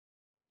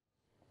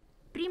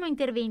Primo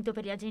intervento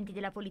per gli agenti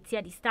della Polizia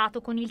di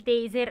Stato con il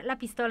taser, la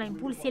pistola a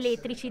impulsi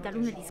elettrici da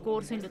lunedì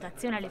scorso in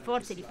dotazione alle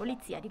forze di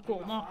polizia di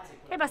Como.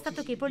 È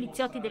bastato che i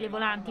poliziotti delle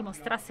volanti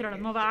mostrassero la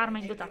nuova arma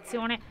in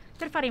dotazione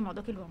per fare in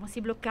modo che l'uomo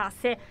si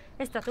bloccasse.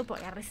 È stato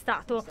poi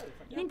arrestato.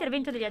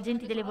 L'intervento degli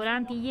agenti delle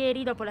volanti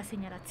ieri, dopo la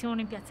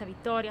segnalazione in Piazza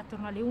Vittoria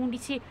attorno alle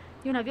 11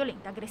 di una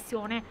violenta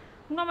aggressione.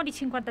 Un uomo di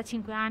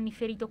 55 anni,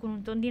 ferito con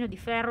un tondino di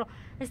ferro,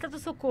 è stato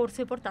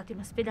soccorso e portato in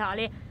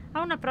ospedale.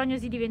 Ha una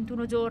prognosi di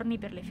 21 giorni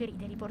per le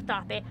ferite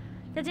riportate.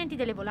 Gli agenti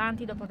delle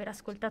volanti, dopo aver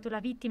ascoltato la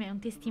vittima e un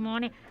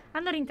testimone,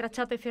 hanno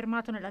rintracciato e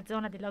fermato nella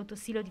zona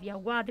dell'autosilo di via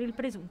Uguadri il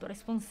presunto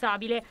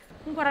responsabile,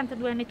 un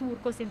 42enne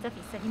turco senza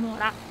fissa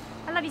dimora.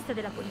 Alla vista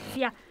della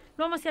polizia,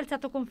 l'uomo si è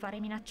alzato con fare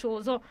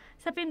minaccioso.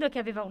 Sapendo che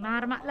aveva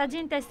un'arma,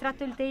 l'agente ha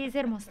estratto il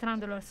taser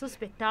mostrandolo al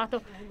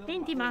sospettato e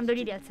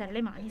intimandogli di alzare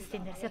le mani e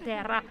stendersi a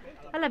terra.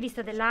 Alla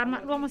vista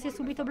dell'arma, l'uomo si è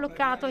subito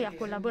bloccato e ha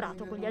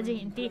collaborato con gli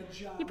agenti.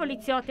 I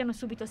poliziotti hanno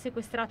subito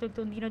sequestrato il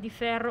tondino di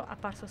ferro,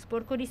 apparso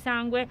sporco di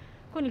sangue,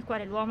 con il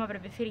quale l'uomo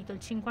avrebbe ferito il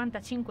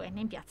 55enne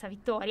in Piazza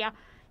Vittoria.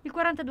 Il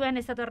 42enne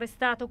è stato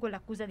arrestato con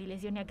l'accusa di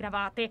lesioni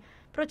aggravate.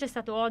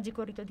 Processato oggi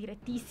con rito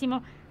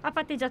direttissimo, ha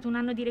patteggiato 1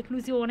 anno di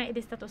reclusione ed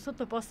è stato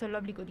sottoposto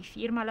all'obbligo di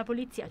firma alla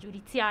polizia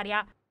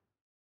giudiziaria.